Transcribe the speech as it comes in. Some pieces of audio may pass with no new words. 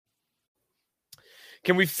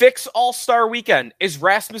Can we fix All-Star Weekend? Is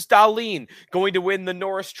Rasmus Dahlin going to win the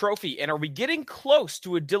Norris Trophy? And are we getting close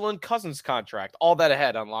to a Dylan Cousins contract? All that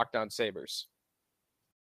ahead on Locked On Sabres.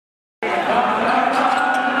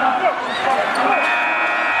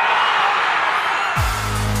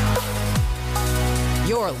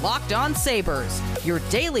 You're Locked On Sabres, your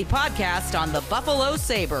daily podcast on the Buffalo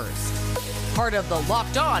Sabres. Part of the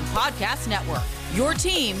Locked On Podcast Network, your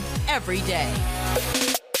team every day.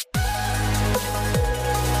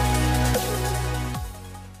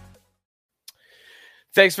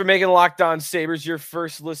 Thanks for making Locked On Sabres your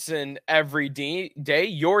first listen every day,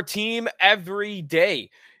 your team every day.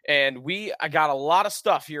 And I got a lot of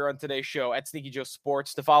stuff here on today's show at Sneaky Joe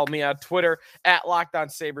Sports. To follow me on Twitter at Locked On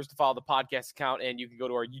Sabres, to follow the podcast account, and you can go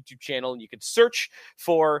to our YouTube channel and you can search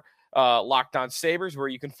for Locked On Sabres, where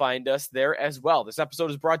you can find us there as well. This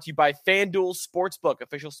episode is brought to you by FanDuel Sportsbook,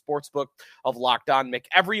 official sportsbook of Locked On. Make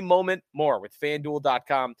every moment more with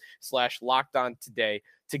FanDuel.com/Locked On today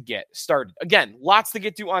to get started. Again, lots to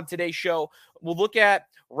get to on today's show. We'll look at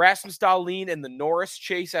Rasmus Dahlin and the Norris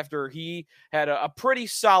chase after he had a pretty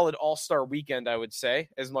solid All-Star weekend, I would say,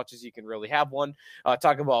 as much as you can really have one.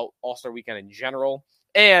 Talk about All-Star weekend in general.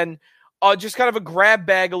 And just kind of a grab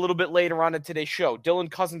bag a little bit later on in today's show.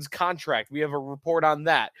 Dylan Cousins' contract. We have a report on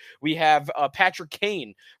that. We have Patrick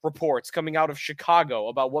Kane reports coming out of Chicago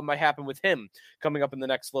about what might happen with him coming up in the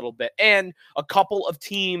next little bit. And a couple of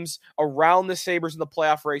teams around the Sabres in the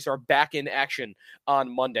playoff race are back in action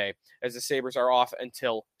on Monday, as the Sabres are off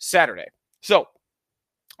until Saturday. So,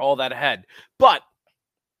 all that ahead. But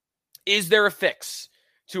is there a fix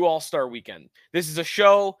to All-Star Weekend? This is a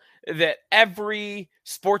show that every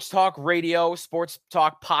sports talk radio, sports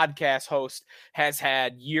talk podcast host has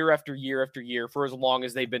had year after year after year for as long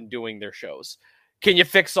as they've been doing their shows. Can you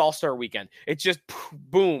fix All-Star Weekend? It's just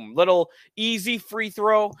boom, little easy free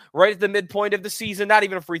throw right at the midpoint of the season. Not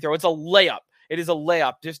even a free throw. It's a layup. It is a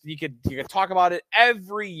layup. Just you could talk about it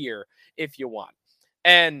every year if you want.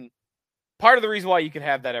 And part of the reason why you can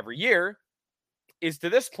have that every year is,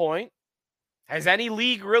 to this point, has any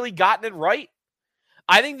league really gotten it right?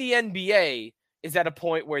 I think the NBA is at a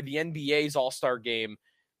point where the NBA's All-Star game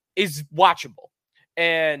is watchable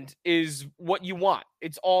and is what you want.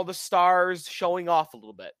 It's all the stars showing off a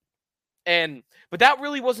little bit. But that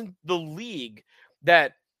really wasn't the league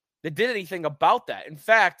that did anything about that. In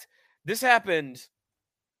fact, this happened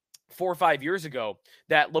 4 or 5 years ago,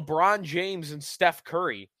 that LeBron James and Steph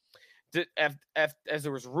Curry, as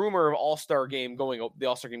there was rumor of the All-Star game going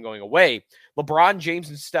away, LeBron James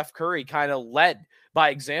and Steph Curry kind of led by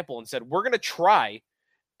example and said, we're going to try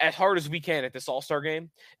as hard as we can at this All-Star game,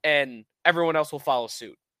 and everyone else will follow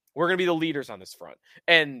suit. We're going to be the leaders on this front.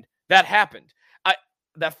 And that happened.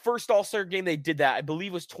 That first All-Star game they did that, I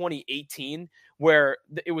believe, was 2018, where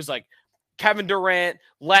it was like Kevin Durant,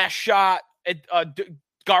 last shot,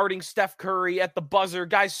 guarding Steph Curry at the buzzer,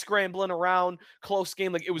 guys scrambling around, close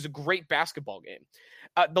game. Like, it was a great basketball game.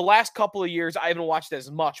 The last couple of years, I haven't watched as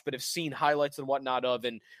much, but have seen highlights and whatnot of,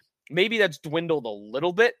 and maybe that's dwindled a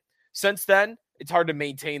little bit since then. It's hard to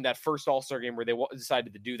maintain that first All-Star game where they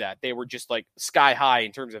decided to do that. They were just like sky high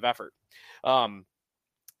in terms of effort.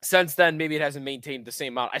 Since then, maybe it hasn't maintained the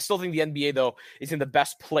same amount. I still think the NBA, though, is in the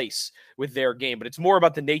best place with their game, but it's more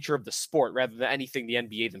about the nature of the sport rather than anything the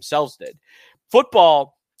NBA themselves did.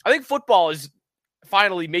 Football, I think football has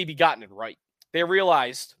finally maybe gotten it right. They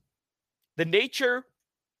realized the nature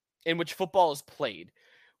in which football is played.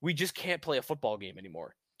 We just can't play a football game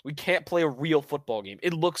anymore. We can't play a real football game.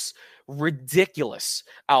 It looks ridiculous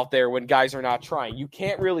out there when guys are not trying. You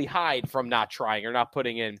can't really hide from not trying or not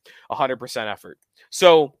putting in 100% effort.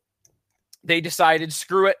 So they decided,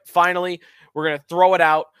 screw it. Finally, we're going to throw it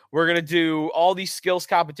out. We're going to do all these skills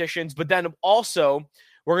competitions, but then also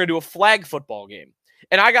we're going to do a flag football game.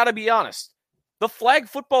 And I got to be honest, the flag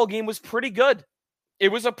football game was pretty good.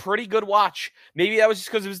 It was a pretty good watch. Maybe that was just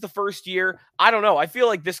because it was the first year. I don't know. I feel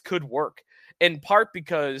like this could work, in part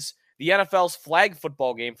because the NFL's flag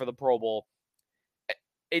football game for the Pro Bowl,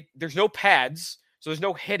 there's no pads, so there's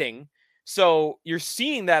no hitting. So you're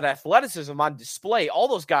seeing that athleticism on display. All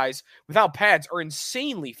those guys without pads are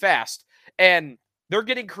insanely fast, and they're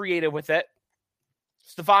getting creative with it.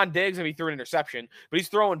 Stephon Diggs, he threw an interception, but he's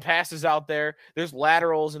throwing passes out there. There's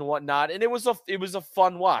laterals and whatnot, and it was a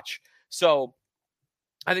fun watch. So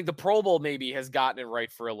I think the Pro Bowl maybe has gotten it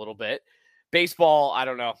right for a little bit. Baseball, I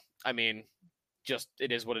don't know. I mean, just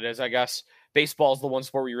it is what it is, I guess. Baseball is the one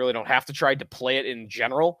sport where you really don't have to try to play it in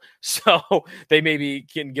general. So they maybe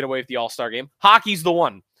can get away with the All-Star game. Hockey's the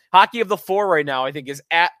one. Hockey of the four right now, I think, is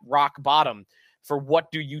at rock bottom for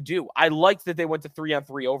what do you do. I like that they went to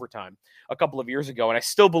 3-on-3 overtime a couple of years ago, and I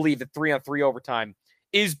still believe that 3-on-3 overtime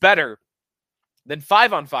is better than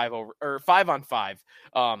 5-on-5 or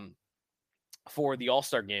 5-on-5 for the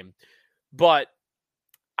All-Star game. But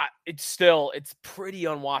it's pretty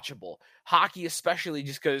unwatchable. Hockey, especially,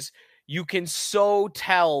 just because you can so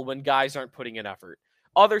tell when guys aren't putting in effort.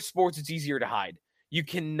 Other sports, it's easier to hide. You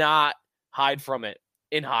cannot hide from it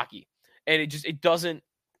in hockey. And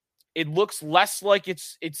it looks less like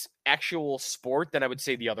it's actual sport than I would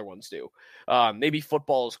say the other ones do. Maybe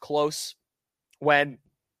football is close when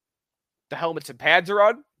the helmets and pads are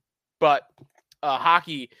on, but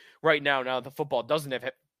hockey right now the football doesn't have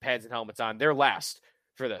pads and helmets on. They're last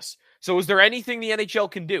for this. So is there anything the NHL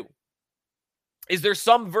can do? Is there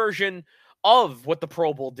some version of what the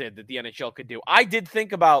Pro Bowl did that the NHL could do? I did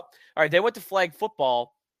think about, all right, they went to flag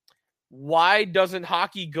football. Why doesn't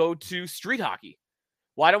hockey go to street hockey?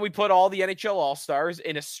 Why don't we put all the NHL All-Stars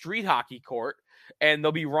in a street hockey court, and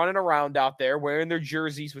they'll be running around out there wearing their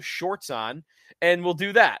jerseys with shorts on, and we'll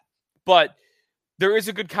do that. But there is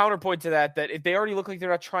a good counterpoint to that if they already look like they're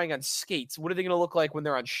not trying on skates, what are they going to look like when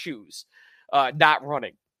they're on shoes, not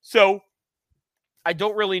running? So I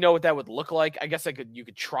don't really know what that would look like. I guess you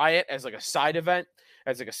could try it as like a side event,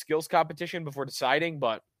 as like a skills competition before deciding,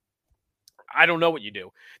 but I don't know what you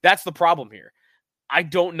do. That's the problem here. I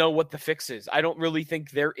don't know what the fix is. I don't really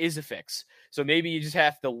think there is a fix. So maybe you just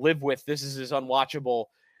have to live with this unwatchable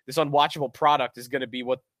product is going to be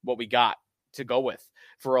what we got to go with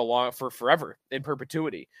for forever, in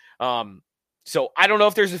perpetuity. So I don't know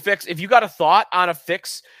if there's a fix. If you got a thought on a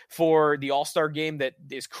fix for the All-Star game that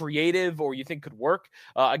is creative or you think could work,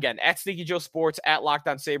 again, at Sneaky Joe Sports, at Locked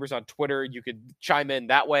On Sabres on Twitter, you could chime in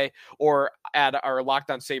that way, or at our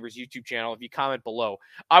Locked On Sabres YouTube channel if you comment below.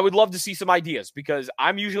 I would love to see some ideas because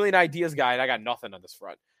I'm usually an ideas guy and I got nothing on this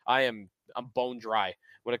front. I'm bone dry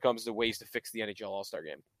when it comes to ways to fix the NHL All-Star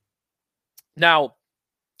game. Now,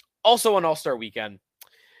 also on All-Star weekend,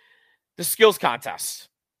 the skills contest.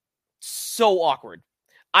 So awkward.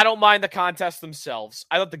 I don't mind the contests themselves.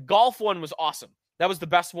 I thought the golf one was awesome. That was the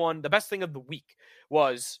best one. The best thing of the week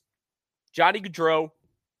was Johnny Gaudreau,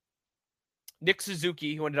 Nick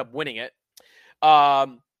Suzuki, who ended up winning it,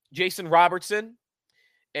 Jason Robertson,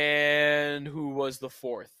 and who was the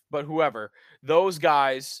fourth? But whoever. Those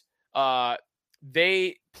guys,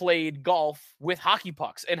 they played golf with hockey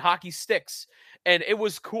pucks and hockey sticks. And it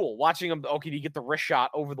was cool watching them. Okay, you get the wrist shot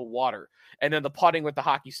over the water and then the putting with the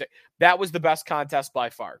hockey stick. That was the best contest by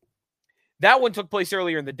far. That one took place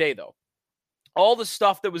earlier in the day, though. All the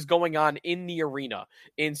stuff that was going on in the arena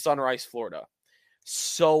in Sunrise, Florida.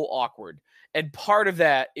 So awkward. And part of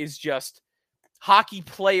that is just hockey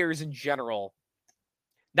players in general.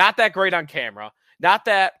 Not that great on camera. Not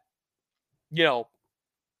that,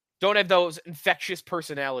 don't have those infectious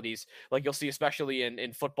personalities like you'll see especially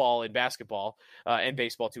in football and basketball and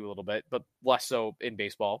baseball too a little bit, but less so in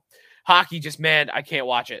baseball. Hockey, just, man, I can't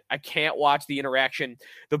watch it. I can't watch the interaction.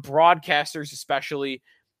 The broadcasters especially,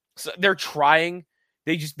 they're trying.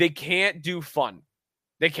 They can't do fun.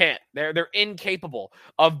 They can't. They're incapable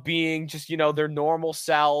of being just, their normal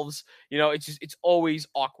selves. It's always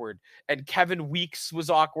awkward. And Kevin Weeks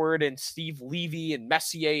was awkward, and Steve Levy and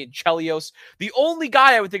Messier and Chelios. The only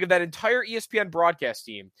guy I would think of that entire ESPN broadcast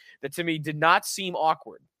team that to me did not seem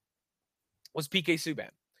awkward was PK Subban.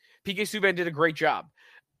 PK Subban did a great job.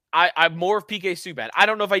 I'm more of PK Subban. I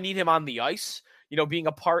don't know if I need him on the ice, being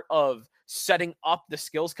a part of setting up the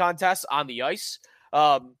skills contest on the ice.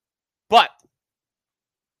 But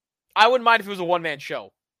I wouldn't mind if it was a one-man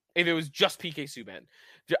show, if it was just PK Subban,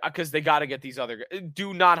 because they got to get these other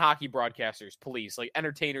non-hockey broadcasters, please, like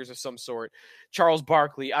entertainers of some sort. Charles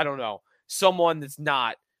Barkley, I don't know, someone that's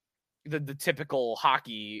not the typical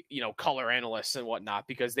hockey, color analysts and whatnot,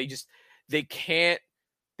 because they can't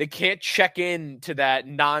check in to that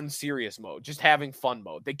non-serious mode, just having fun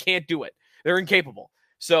mode. They can't do it. They're incapable.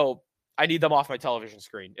 So I need them off my television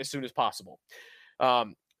screen as soon as possible.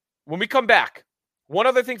 When we come back, one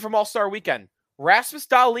other thing from All-Star Weekend, Rasmus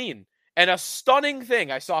Dahlin, and a stunning thing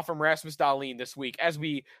I saw from Rasmus Dahlin this week as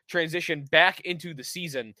we transition back into the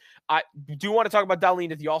season. I do want to talk about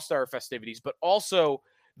Dahlin at the All-Star festivities, but also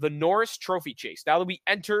the Norris Trophy chase. Now that we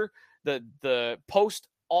enter the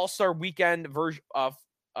post-All-Star Weekend version of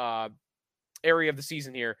area of the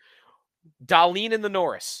season here, Dahlin and the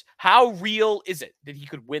Norris, how real is it that he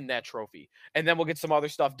could win that trophy? And then we'll get some other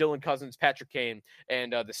stuff, Dylan Cousins, Patrick Kane,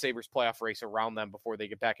 and the Sabres playoff race around them before they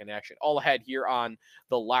get back in action. All ahead here on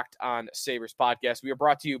the Locked On Sabres podcast. We are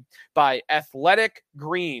brought to you by Athletic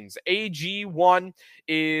Greens. AG1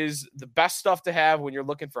 is the best stuff to have when you're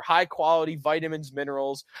looking for high-quality vitamins,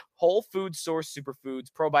 minerals, whole food source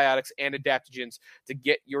superfoods, probiotics, and adaptogens to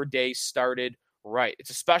get your day started right. It's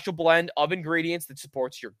a special blend of ingredients that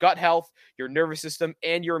supports your gut health, your nervous system,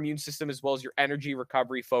 and your immune system, as well as your energy,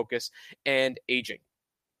 recovery, focus, and aging.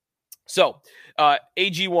 So,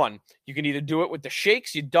 AG1, you can either do it with the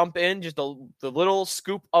shakes. You dump in just the little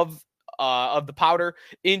scoop of the powder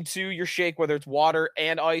into your shake, whether it's water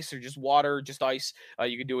and ice or just water, just ice.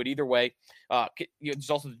 You can do it either way. There's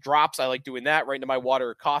also the drops. I like doing that right into my water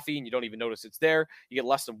or coffee, and you don't even notice it's there. You get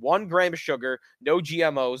less than 1 gram of sugar, no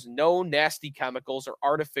GMOs, no nasty chemicals or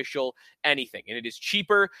artificial anything. And it is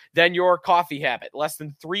cheaper than your coffee habit, less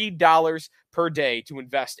than $3 per day to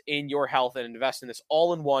invest in your health and invest in this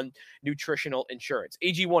all-in-one nutritional insurance.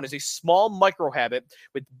 AG1 is a small micro habit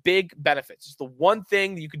with big benefits. It's the one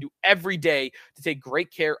thing that you can do every day to take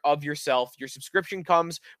great care of yourself. Your subscription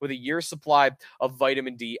comes with a year's supply of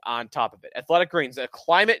vitamin D on top of it. Athletic Greens, a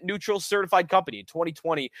climate neutral certified company. In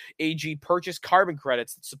 2020, AG purchased carbon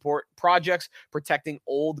credits that support projects protecting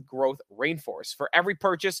old growth rainforests. For every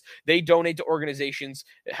purchase, they donate to organizations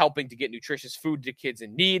helping to get nutritious food to kids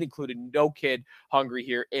in need, including No Kid Hungry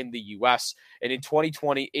here in the U.S. And in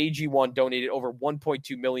 2020, AG1 donated over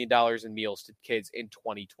 $1.2 million in meals to kids in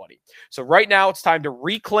 2020. So right now, it's time to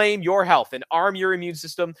reclaim your health and arm your immune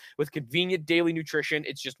system with convenient daily nutrition.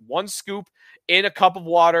 It's just 1 scoop in a cup of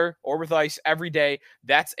water or with ice every day.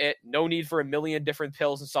 That's it. No need for a million different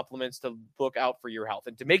pills and supplements to look out for your health.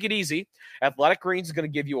 And to make it easy, Athletic Greens is going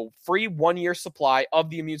to give you a free 1-year supply of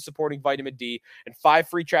the immune-supporting vitamin D and 5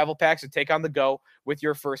 free travel packs to take on the go with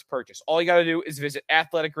your first purchase. All you got to do is visit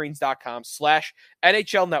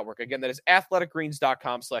athleticgreens.com/NHL Network. Again, that is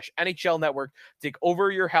athleticgreens.com/NHL Network. Take over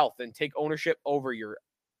your health and take ownership over your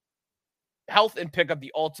health and pick up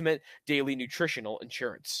the ultimate daily nutritional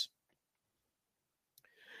insurance.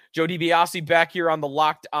 Joe DiBiase back here on the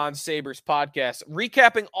Locked On Sabres podcast,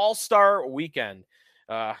 recapping All-Star Weekend.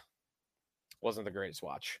 Wasn't the greatest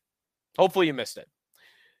watch. Hopefully you missed it.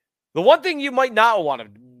 The one thing you might not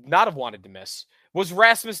have wanted to miss was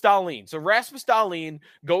Rasmus Dahlin. So Rasmus Dahlin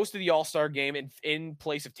goes to the All-Star game in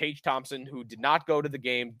place of Tage Thompson, who did not go to the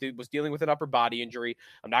game, was dealing with an upper body injury.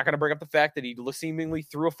 I'm not going to bring up the fact that he seemingly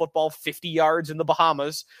threw a football 50 yards in the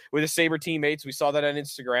Bahamas with his Sabre teammates. We saw that on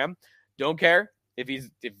Instagram. Don't care. If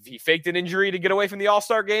he faked an injury to get away from the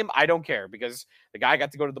All-Star game, I don't care, because the guy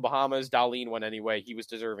got to go to the Bahamas. Dahlin went anyway. He was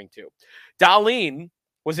deserving too. Dahlin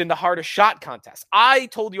was in the hardest shot contest. I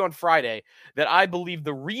told you on Friday that I believe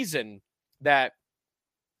the reason that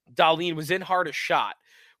Dahlin was in hardest shot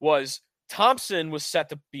was Thompson was set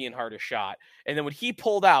to be in hardest shot. And then when he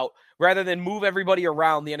pulled out, rather than move everybody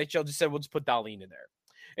around, the NHL just said, we'll just put Dahlin in there.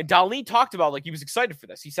 And Dahlin talked about, like, he was excited for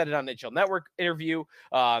this. He said it on the NHL Network interview.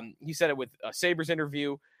 He said it with a Sabres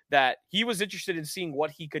interview, that he was interested in seeing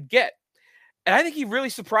what he could get. And I think he really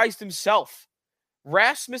surprised himself.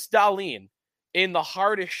 Rasmus Dahlin in the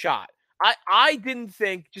hardest shot. I didn't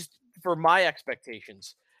think, just for my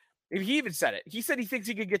expectations, he even said it. He said he thinks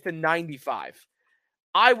he could get to 95.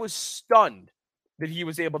 I was stunned that he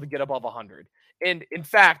was able to get above 100. And in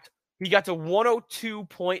fact, he got to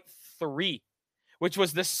 102.3, which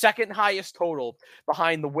was the second highest total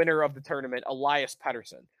behind the winner of the tournament, Elias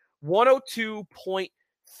Pettersson.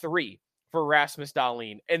 102.3 for Rasmus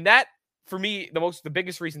Dahlin. And that, for me, the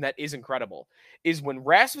biggest reason that is incredible is when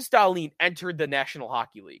Rasmus Dahlin entered the National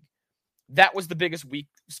Hockey League, that was the biggest weak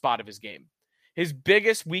spot of his game. His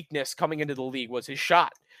biggest weakness coming into the league was his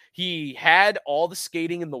shot. He had all the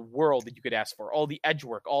skating in the world that you could ask for, all the edge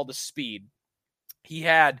work, all the speed. He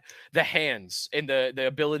had the hands and the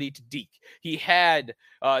ability to deke. He had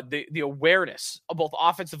the awareness, both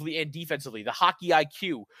offensively and defensively. The hockey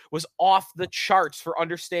IQ was off the charts for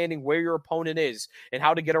understanding where your opponent is and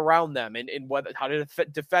how to get around them and how to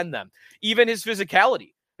defend them. Even his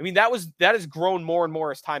physicality. I mean, that has grown more and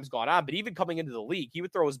more as time's gone on. But even coming into the league, he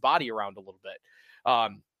would throw his body around a little bit.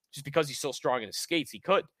 Just because he's so strong in his skates, he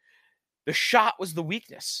could. The shot was the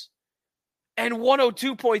weakness. And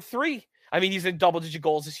 102.3. I mean, he's in double-digit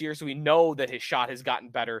goals this year, so we know that his shot has gotten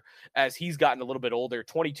better as he's gotten a little bit older.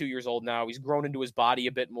 22 years old now. He's grown into his body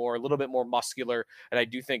a bit more, a little bit more muscular, and I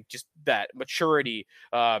do think just that maturity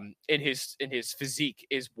in his physique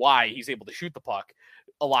is why he's able to shoot the puck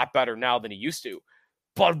a lot better now than he used to.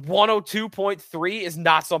 But 102.3 is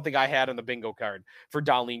not something I had on the bingo card for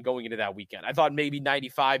Dahlin going into that weekend. I thought maybe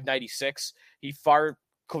 95, 96. He far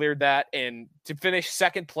cleared that, and to finish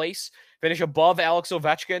second place, finish above Alex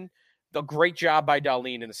Ovechkin, a great job by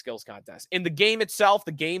Dahlin in the skills contest. In the games itself,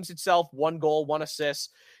 1 goal, 1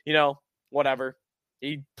 assist, whatever.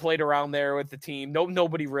 He played around there with the team.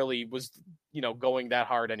 Nobody really was, going that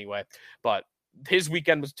hard anyway. But his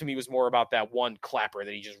weekend was more about that one clapper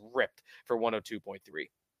that he just ripped for 102.3.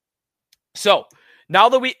 So Now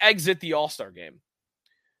that we exit the All-Star game,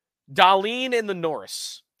 Dahlin and the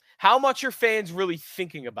Norris, how much are fans really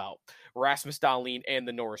thinking about Rasmus Dahlin and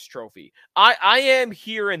the Norris Trophy? I am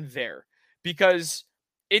here and there because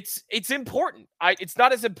it's important. It's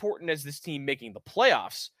not as important as this team making the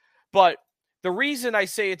playoffs, but the reason I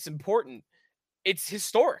say it's important, it's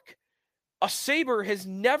historic. A Sabre has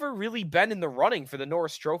never really been in the running for the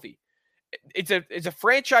Norris Trophy. It's a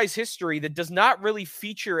franchise history that does not really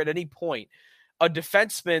feature at any point a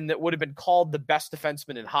defenseman that would have been called the best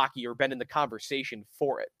defenseman in hockey or been in the conversation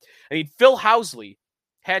for it. I mean, Phil Housley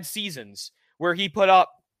had seasons where he put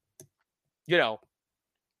up, 90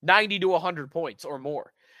 to 100 points or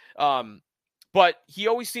more. But he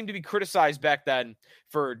always seemed to be criticized back then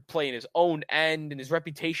for playing his own end, and his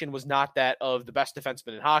reputation was not that of the best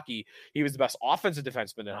defenseman in hockey. He was the best offensive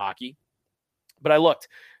defenseman in hockey. But I looked.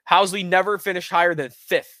 Housley never finished higher than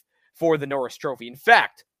 5th for the Norris Trophy. In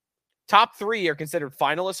fact, top 3 are considered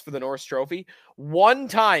finalists for the Norris Trophy. One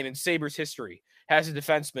time in Sabres history has a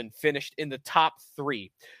defenseman finished in the top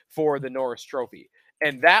 3 for the Norris Trophy,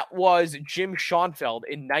 and that was Jim Schoenfeld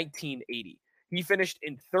in 1980. He finished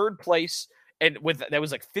in 3rd place, and that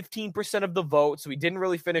was like 15% of the vote, so he didn't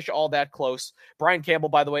really finish all that close. Brian Campbell,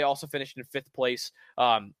 by the way, also finished in 5th place,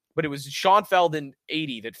 but it was Schoenfeld in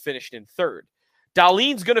 80 that finished in 3rd.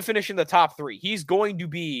 Dahlin's going to finish in the top 3. He's going to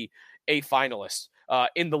be a finalist.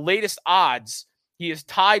 In the latest odds, he is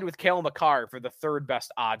tied with Cale Makar for the 3rd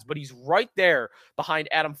best odds, but he's right there behind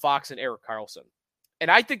Adam Fox and Erik Karlsson.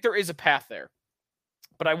 And I think there is a path there.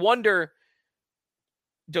 But I wonder,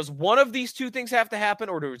 does one of these two things have to happen,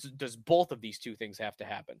 or does both of these two things have to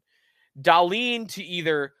happen? Dahlin to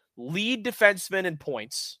either lead defenseman in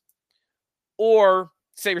points, or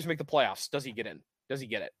Sabres make the playoffs. Does he get in? Does he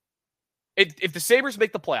get it? If the Sabres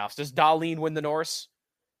make the playoffs, does Dahlin win the Norris?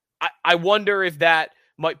 I wonder if that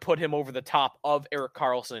might put him over the top of Erik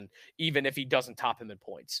Karlsson, even if he doesn't top him in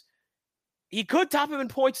points. He could top him in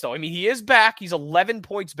points, though. I mean, he is back. He's 11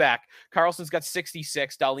 points back. Karlsson's got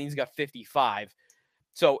 66. Dahlin's got 55.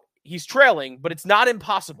 So he's trailing, but it's not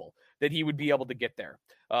impossible that he would be able to get there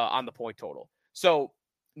on the point total. So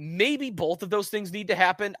maybe both of those things need to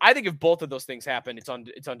happen. I think if both of those things happen,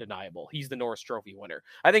 it's undeniable. He's the Norris Trophy winner.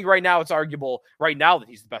 I think right now it's arguable right now that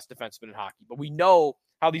he's the best defenseman in hockey, but we know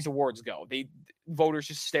how these awards go. Voters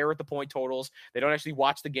just stare at the point totals. They don't actually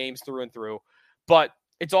watch the games through and through, but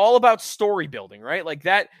it's all about story building, right? Like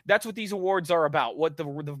that's what these awards are about. What the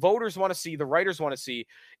voters want to see, the writers want to see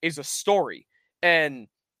is a story. And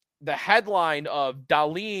the headline of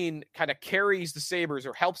Dahlin kind of carries the Sabres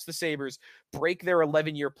or helps the Sabres break their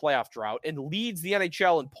 11-year playoff drought and leads the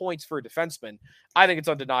NHL in points for a defenseman. I think it's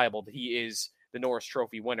undeniable that he is the Norris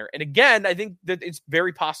Trophy winner. And again, I think that it's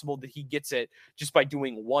very possible that he gets it just by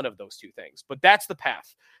doing one of those two things. But that's the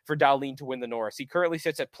path for Dahlin to win the Norris. He currently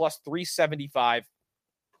sits at plus 375.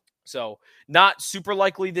 So not super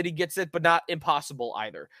likely that he gets it, but not impossible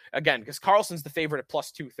either. Again, because Karlsson's the favorite at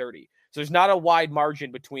plus 230. So there's not a wide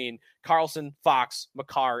margin between Karlsson, Fox,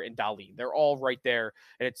 Makar, and Dahlin. They're all right there,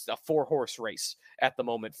 and it's a 4-horse race at the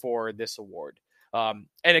moment for this award. And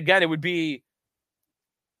again, would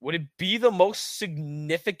it be the most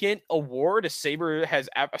significant award a Sabre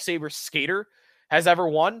skater has ever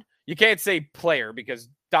won? You can't say player because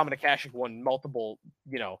Dominik Hasek won multiple,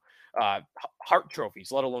 Hart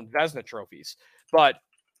trophies, let alone Vezina trophies. But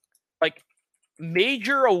like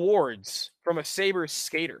major awards from a Sabres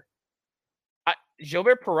skater.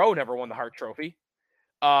 Gilbert Perreault never won the Hart Trophy.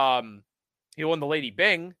 He won the Lady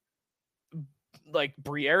Byng. Like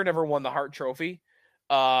Briere never won the Hart Trophy.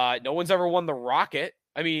 No one's ever won the Rocket.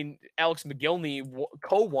 I mean, Alex McGillney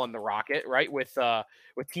co-won the Rocket, right, with Teemu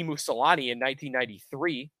Selanne in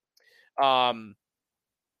 1993. And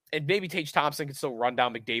maybe Tage Thompson can still run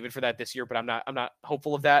down McDavid for that this year, but I'm not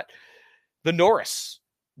hopeful of that. The Norris.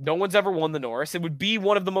 No one's ever won the Norris. It would be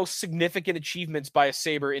one of the most significant achievements by a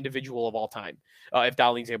Sabre individual of all time if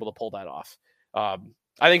Dahlin's able to pull that off. I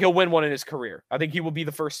think he'll win one in his career. I think he will be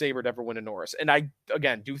the first Sabre to ever win a Norris. And I,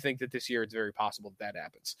 again, do think that this year it's very possible that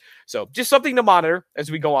happens. So just something to monitor as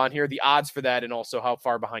we go on here, the odds for that and also how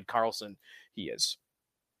far behind Karlsson he is.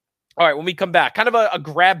 All right, when we come back, kind of a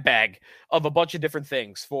grab bag of a bunch of different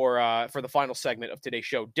things for the final segment of today's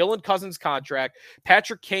show. Dylan Cozens' contract,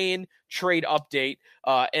 Patrick Kane trade update,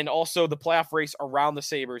 and also the playoff race around the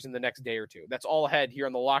Sabres in the next day or two. That's all ahead here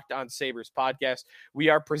on the Locked On Sabres podcast. We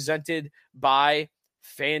are presented by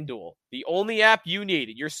FanDuel. The only app you need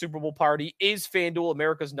at your Super Bowl party is FanDuel,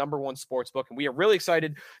 America's #1 sportsbook. And we are really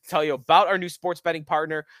excited to tell you about our new sports betting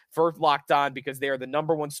partner for Locked On, because they are the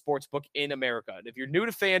 #1 sportsbook in America. And if you're new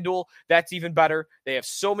to FanDuel, that's even better. They have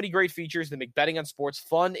so many great features that make betting on sports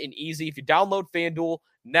fun and easy. If you download FanDuel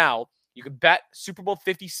now, you can bet Super Bowl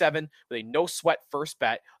 57 with a no-sweat first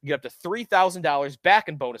bet. You get up to $3,000 back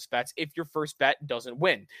in bonus bets if your first bet doesn't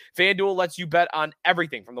win. FanDuel lets you bet on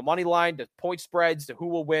everything from the money line to point spreads to who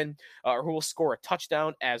will win or who will score a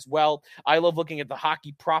touchdown as well. I love looking at the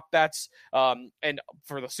hockey prop bets. And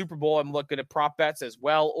for the Super Bowl, I'm looking at prop bets as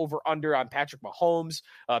well. Over-under on Patrick Mahomes,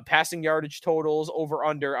 passing yardage totals,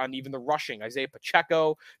 over-under on even the rushing. Isaiah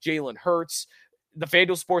Pacheco, Jalen Hurts. The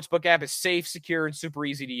FanDuel Sportsbook app is safe, secure, and super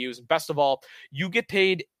easy to use. And best of all, you get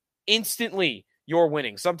paid instantly your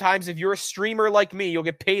winnings. Sometimes if you're a streamer like me, you'll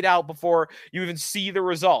get paid out before you even see the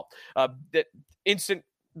result. That instant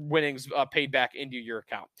winnings paid back into your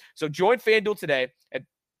account. So join FanDuel today at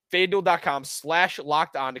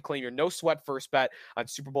FanDuel.com/locked-on to claim your no-sweat first bet on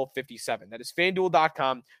Super Bowl 57. That is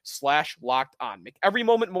FanDuel.com/locked-on. Make every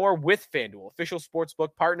moment more with FanDuel, official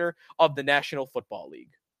sportsbook partner of the National Football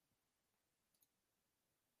League.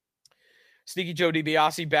 Sneaky Joe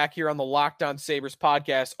DiBiase back here on the Locked On Sabres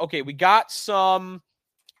podcast. Okay, we got some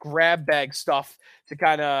grab bag stuff to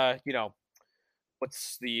kind of, to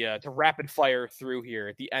rapid fire through here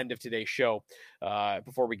at the end of today's show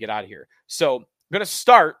before we get out of here. So I'm going to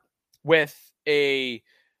start with an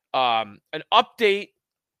update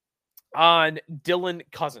on Dylan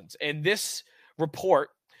Cozens. And this report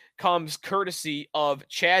comes courtesy of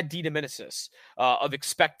Chad DiDomenicis of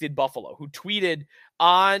Expected Buffalo, who tweeted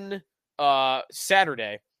on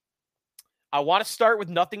Saturday, I want to start with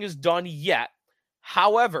nothing is done yet.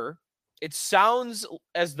 However, it sounds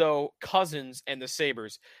as though Cozens and the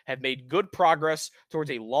Sabres have made good progress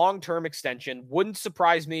towards a long-term extension. Wouldn't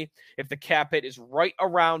surprise me if the cap hit is right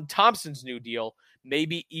around Thompson's new deal,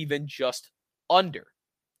 maybe even just under.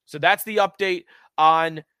 So that's the update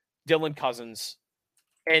on Dylan Cozens.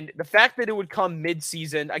 And the fact that it would come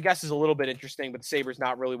mid-season, I guess, is a little bit interesting, but the Sabres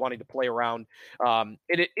not really wanting to play around.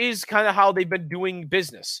 It is kind of how they've been doing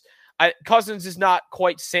business. Cozens is not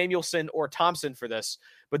quite Samuelson or Thompson for this,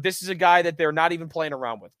 but this is a guy that they're not even playing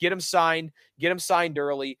around with. Get him signed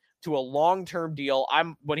early to a long-term deal.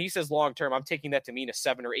 When he says long-term, I'm taking that to mean a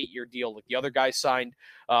 7 or 8 year deal like the other guys signed,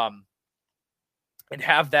 and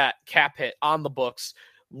have that cap hit on the books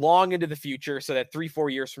long into the future, so that 3-4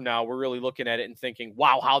 years from now, we're really looking at it and thinking,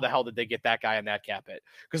 wow, how the hell did they get that guy on that cap hit?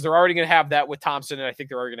 Because they're already going to have that with Thompson, and I think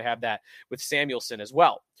they're already going to have that with Samuelson as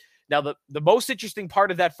well. Now, the most interesting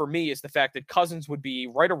part of that for me is the fact that Cozens would be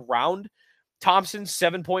right around Thompson's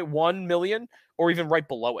 $7.1 million, or even right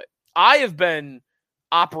below it. I have been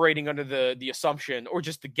operating under the assumption, or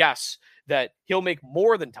just the guess, that he'll make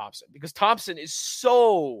more than Thompson, because Thompson is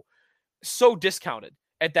so discounted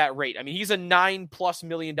at that rate. I mean, he's a $9+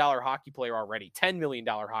 million hockey player already, $10 million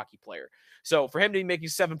hockey player. So for him to be making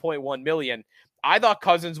 $7.1 million, I thought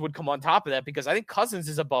Cozens would come on top of that, because I think Cozens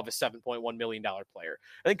is above a $7.1 million player.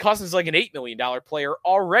 I think Cozens is like an $8 million player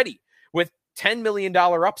already with $10 million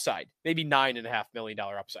upside, maybe $9.5 million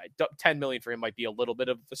upside. $10 million for him might be a little bit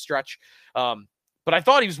of a stretch. But I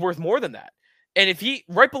thought he was worth more than that. And if he,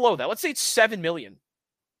 right below that, let's say it's $7 million.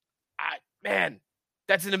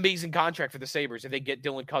 That's an amazing contract for the Sabres if they get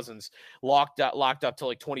Dylan Cozens locked up to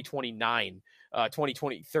like 2029,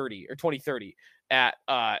 2030 or 2030 at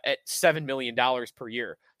 $7 million per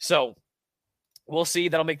year. So we'll see.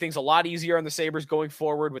 That'll make things a lot easier on the Sabres going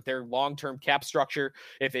forward with their long-term cap structure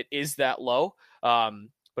if it is that low.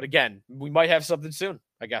 But again, we might have something soon,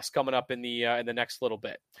 I guess, coming up in the next little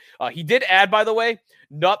bit. He did add, by the way,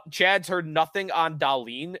 Chad's heard nothing on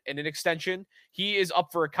Dahlin in an extension. He is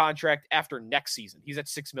up for a contract after next season. He's at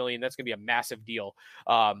 $6 million. That's going to be a massive deal.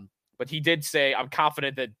 But he did say, I'm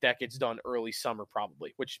confident that gets done early summer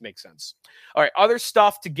probably, which makes sense. All right, other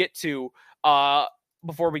stuff to get to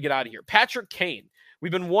before we get out of here. Patrick Kane.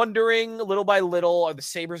 We've been wondering little by little, are the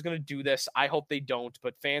Sabres going to do this? I hope they don't,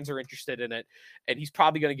 but fans are interested in it, and he's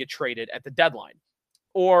probably going to get traded at the deadline.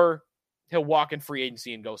 Or he'll walk in free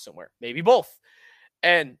agency and go somewhere. Maybe both.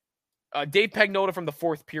 And Dave Pagnotta from the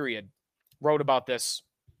Fourth Period wrote about this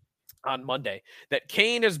on Monday, that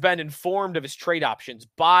Kane has been informed of his trade options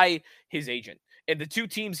by his agent. And the two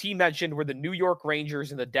teams he mentioned were the New York Rangers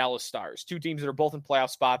and the Dallas Stars. Two teams that are both in playoff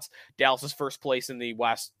spots. Dallas is first place in the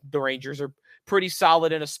West. The Rangers are pretty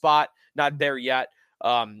solid in a spot. Not there yet,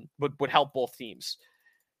 but would help both teams.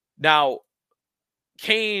 Now,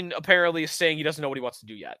 Kane apparently is saying he doesn't know what he wants to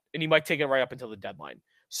do yet, and he might take it right up until the deadline.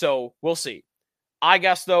 So we'll see. I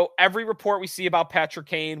guess, though, every report we see about Patrick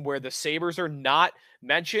Kane where the Sabres are not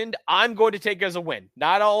mentioned, I'm going to take it as a win.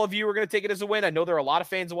 Not all of you are going to take it as a win. I know there are a lot of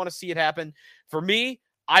fans that want to see it happen. For me,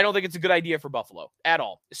 I don't think it's a good idea for Buffalo at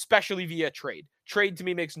all, especially via trade. Trade to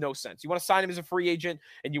me makes no sense. You want to sign him as a free agent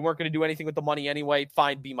and you weren't going to do anything with the money anyway,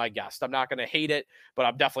 fine, be my guest. I'm not going to hate it, but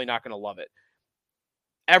I'm definitely not going to love it.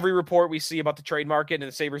 Every report we see about the trade market and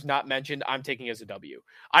the Sabres not mentioned, I'm taking as a W.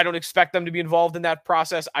 I don't expect them to be involved in that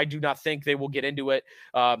process. I do not think they will get into it.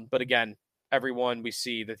 But again, everyone we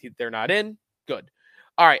see that they're not in, good.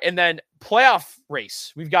 All right, and then playoff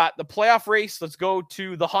race. We've got the playoff race. Let's go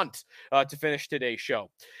to the hunt to finish today's show.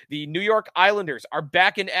 The New York Islanders are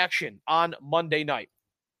back in action on Monday night.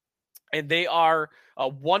 And they are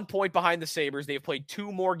 1 point behind the Sabres. They've played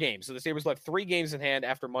 2 more games. So the Sabres will have 3 games in hand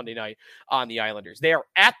after Monday night on the Islanders. They are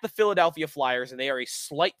at the Philadelphia Flyers, and they are a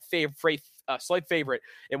slight favorite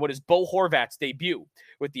in what is Bo Horvat's debut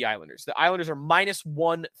with the Islanders. The Islanders are minus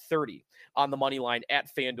 130 on the money line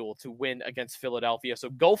at FanDuel to win against Philadelphia. So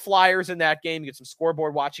go Flyers in that game. You get some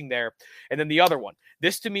scoreboard watching there. And then the other one.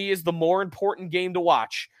 This, to me, is the more important game to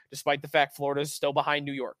watch, despite the fact Florida is still behind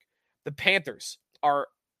New York. The Panthers are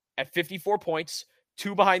at 54 points,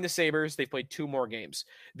 2 behind the Sabres. They've played 2 more games.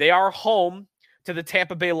 They are home to the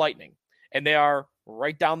Tampa Bay Lightning, and they are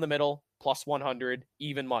right down the middle, plus 100,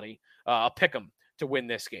 even money. I'll pick them to win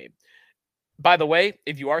this game. By the way,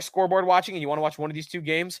 if you are scoreboard watching and you want to watch one of these 2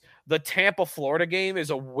 games, the Tampa-Florida game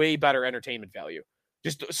is a way better entertainment value.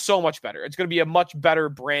 Just so much better. It's going to be a much better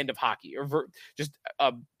brand of hockey, or just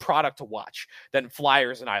a product to watch than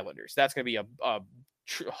Flyers and Islanders. That's going to be a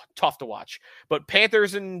tough to watch. But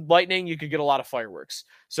Panthers and Lightning, you could get a lot of fireworks.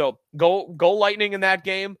 So go Lightning in that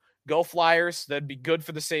game. Go Flyers. That'd be good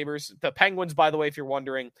for the Sabres. The Penguins, by the way, if you're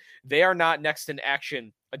wondering, they are not next in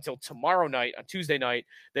action until tomorrow night, on Tuesday night.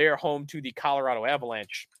 They are home to the Colorado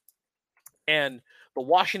Avalanche. And the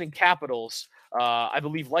Washington Capitals, I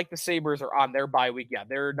believe, like the Sabres, are on their bye week. Yeah,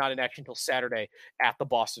 they're not in action until Saturday at the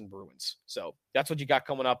Boston Bruins. So that's what you got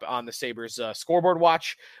coming up on the Sabres scoreboard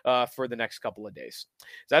watch for the next couple of days.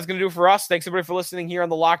 So that's going to do it for us. Thanks, everybody, for listening here on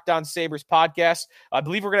the Locked On Sabres podcast. I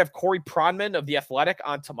believe we're going to have Corey Pronman of The Athletic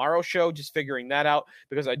on tomorrow's show, just figuring that out,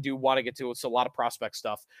 because I do want to get to a lot of prospect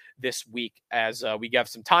stuff this week as we have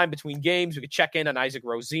some time between games. We could check in on Isaac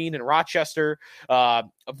Rosén in Rochester,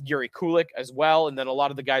 of Yuri Kulik as well, and then a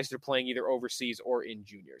lot of the guys that are playing either overseas or in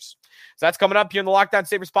juniors. So that's coming up here in the Locked On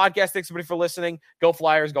Sabres podcast. Thanks, everybody, for listening. Go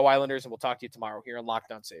Flyers, go Islanders, and we'll talk to you tomorrow here on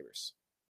Locked On Sabres.